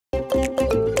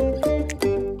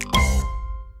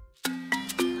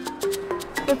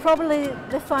probably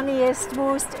the funniest,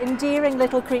 most endearing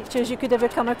little creatures you could ever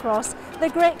come across. They're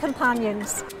great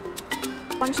companions.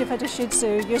 Once you've had a Shih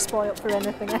Tzu, you're spoilt for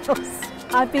anything else.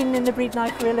 I've been in the breed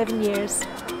now for 11 years.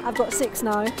 I've got 6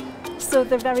 now, so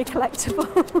they're very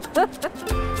collectible.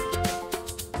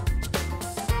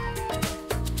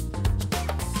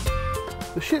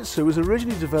 The Shih Tzu was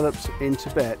originally developed in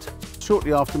Tibet,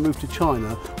 shortly after a move to China,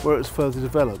 where it was further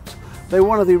developed. They were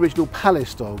one of the original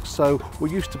palace dogs, so we're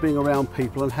used to being around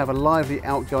people and have a lively,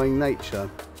 outgoing nature.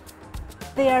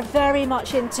 They are very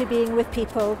much into being with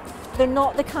people. They're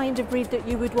not the kind of breed that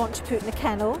you would want to put in a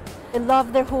kennel. They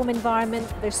love their home environment,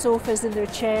 their sofas and their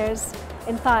chairs.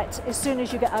 In fact, as soon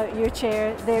as you get out of your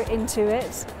chair, they're into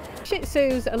it. Shih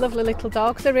Tzus are lovely little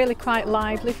dogs. They're really quite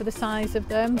lively for the size of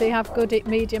them. They have good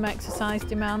medium exercise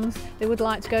demands. They would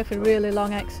like to go for really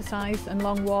long exercise and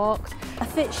long walks. A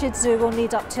fit Shih Tzu will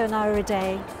need up to an hour a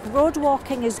day. Road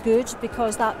walking is good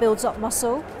because that builds up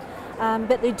muscle,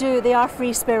 but they are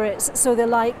free spirits, so they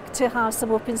like to have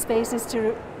some open spaces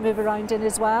to move around in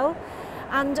as well.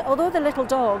 And although they're little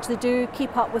dogs, they do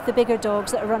keep up with the bigger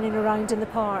dogs that are running around in the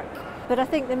park. But I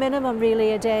think the minimum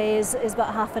really a day is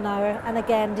about half an hour, and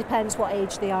again depends what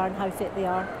age they are and how fit they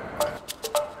are.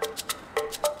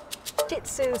 Shih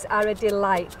Tzus are a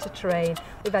delight to train.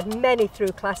 We've had many through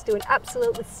class doing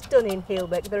absolutely stunning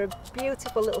heelwork. They're a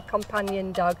beautiful little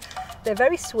companion dog. They're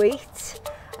very sweet,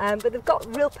 but they've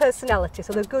got real personality,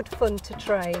 so they're good fun to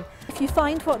train. If you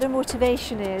find what their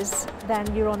motivation is,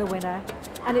 then you're on a winner.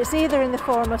 And it's either in the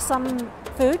form of some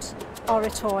food or a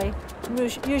toy,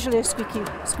 usually a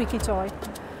squeaky toy.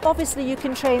 Obviously you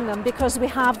can train them because we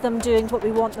have them doing what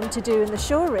we want them to do in the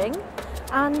show ring,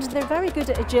 and they're very good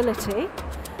at agility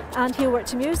and heelwork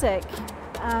to music.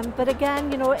 But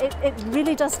again, you know, it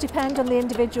really does depend on the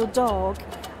individual dog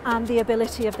and the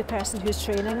ability of the person who's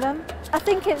training them. I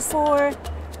think it's more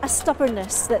a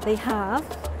stubbornness that they have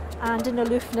and an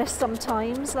aloofness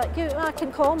sometimes. Like, I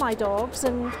can call my dogs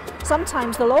and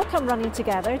sometimes they'll all come running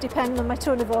together depending on my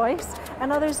tone of voice,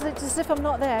 and others it's as if I'm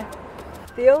not there.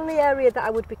 The only area that I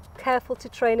would be careful to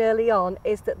train early on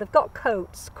is that they've got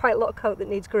coats, quite a lot of coat that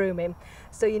needs grooming.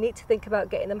 So you need to think about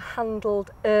getting them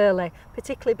handled early,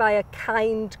 particularly by a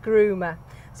kind groomer.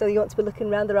 So you want to be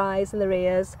looking around their eyes and their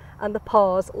ears and the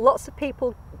paws. Lots of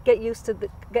people get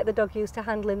the dog used to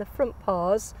handling the front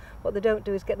paws. What they don't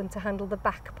do is get them to handle the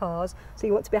back paws. So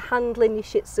you want to be handling your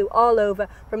Shih Tzu all over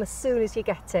from as soon as you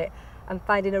get it, and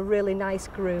finding a really nice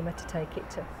groomer to take it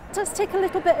to. It does take a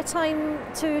little bit of time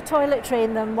to toilet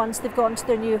train them once they've gone to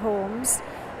their new homes,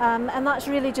 and that's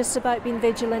really just about being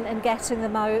vigilant and getting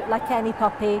them out like any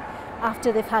puppy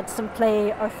after they've had some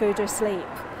play or food or sleep.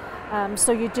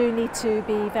 So you do need to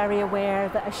be very aware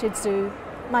that a Shih Tzu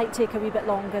might take a wee bit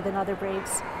longer than other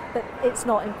breeds, but it's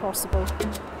not impossible.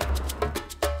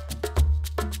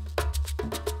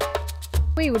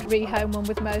 We would rehome them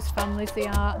with most families. They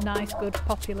are nice, good,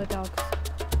 popular dogs.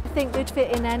 I think they'd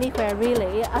fit in anywhere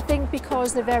really. I think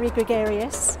because they're very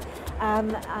gregarious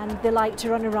and they like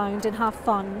to run around and have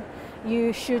fun,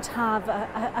 you should have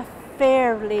a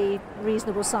fairly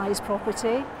reasonable sized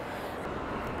property.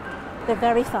 They're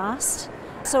very fast,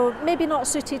 so maybe not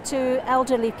suited to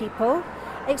elderly people,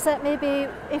 except maybe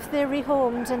if they're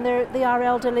rehomed and they are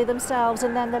elderly themselves,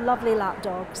 and then they're lovely lap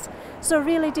dogs. So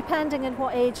really depending on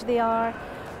what age they are,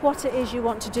 what it is you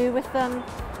want to do with them,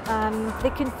 they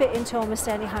can fit into almost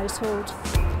any household.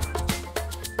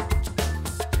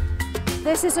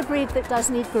 This is a breed that does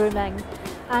need grooming,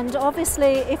 and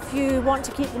obviously if you want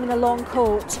to keep them in a long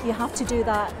coat, you have to do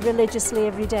that religiously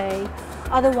every day.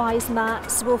 Otherwise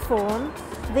mats will form.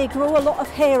 They grow a lot of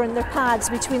hair in their pads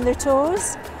between their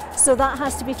toes, so that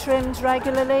has to be trimmed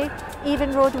regularly.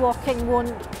 Even road walking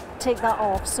won't take that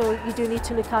off, so you do need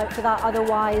to look out for that,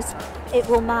 otherwise it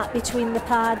will mat between the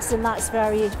pads and that's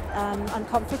very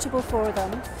uncomfortable for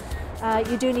them.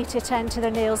 You do need to attend to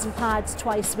their nails and pads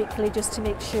twice weekly just to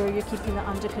make sure you're keeping it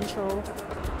under control.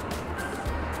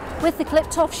 With the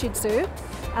clipped off Shih Tzu,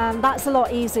 that's a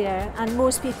lot easier, and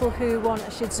most people who want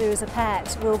a Shih Tzu as a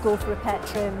pet will go for a pet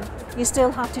trim. You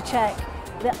still have to check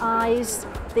the eyes,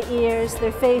 the ears,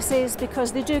 their faces,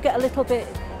 because they do get a little bit,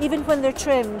 even when they're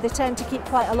trimmed, they tend to keep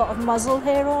quite a lot of muzzle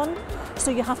hair on,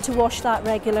 so you have to wash that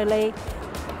regularly.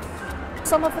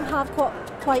 Some of them have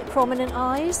quite prominent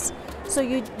eyes, so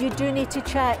you do need to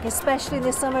check, especially in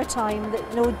the summertime,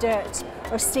 that no dirt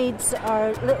or seeds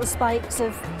or little spikes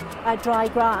of dry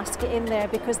grass get in there,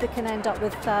 because they can end up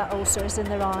with ulcers in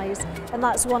their eyes, and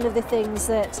that's one of the things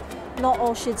that not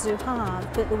all Shih Tzu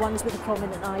have, but the ones with the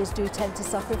prominent eyes do tend to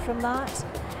suffer from that.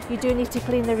 You do need to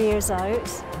clean their ears out.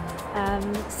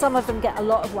 Some of them get a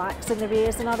lot of wax in their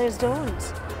ears and others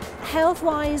don't.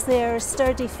 Health-wise, they're a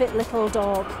sturdy, fit little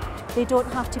dog. They don't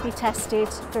have to be tested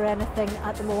for anything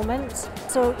at the moment.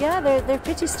 So yeah, they're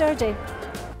pretty sturdy.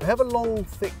 They have a long,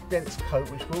 thick, dense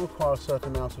coat which will require a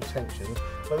certain amount of attention,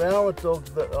 but they are a dog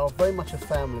that are very much a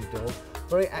family dog,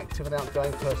 very active and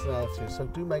outgoing personalities, so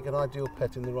do make an ideal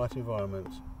pet in the right environment.